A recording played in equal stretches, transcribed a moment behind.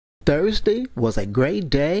Thursday was a great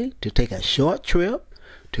day to take a short trip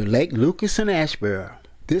to Lake Lucas in Asheboro.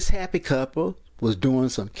 This happy couple was doing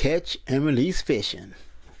some catch and release fishing.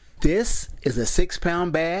 This is a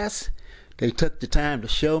 6-pound bass they took the time to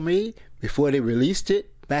show me before they released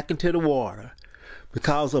it back into the water.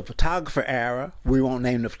 Because of photographer error, we won't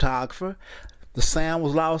name the photographer, the sound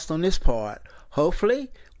was lost on this part.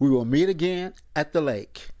 Hopefully, we will meet again at the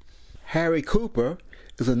lake. Harry Cooper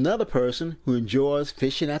is another person who enjoys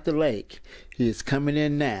fishing at the lake. He is coming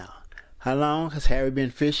in now. How long has Harry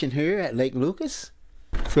been fishing here at Lake Lucas?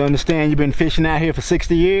 So I understand you've been fishing out here for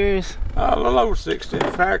 60 years? A little over 60.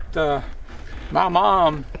 In fact, my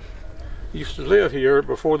mom used to live here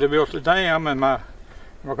before they built the dam, and my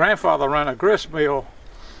grandfather ran a grist mill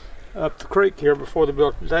up the creek here before they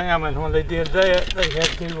built the dam, and when they did that, they had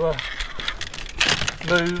to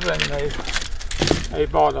move, and they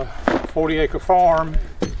bought a 40-acre farm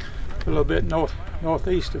a little bit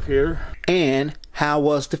northeast of here. And how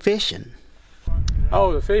was the fishing?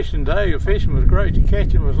 Oh, the fishing was great. The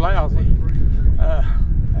catching was lousy.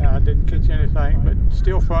 I didn't catch anything, but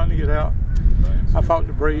still fun to get out. I fought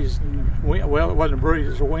the breeze and wind. Well, it wasn't a breeze,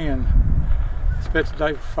 it was a wind. Spent the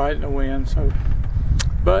day fighting the wind,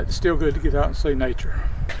 but it's still good to get out and see nature.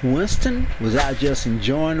 Winston was out just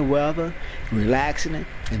enjoying the weather, relaxing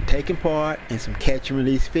and taking part in some catch and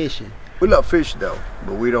release fishing. We love fish though,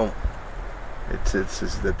 but we don't. It's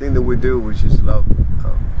the thing that we do. We just love,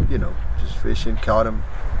 just fishing, caught them,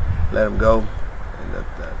 let them go, and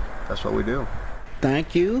that's what we do.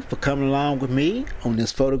 Thank you for coming along with me on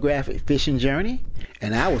this photographic fishing journey,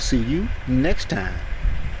 and I will see you next time.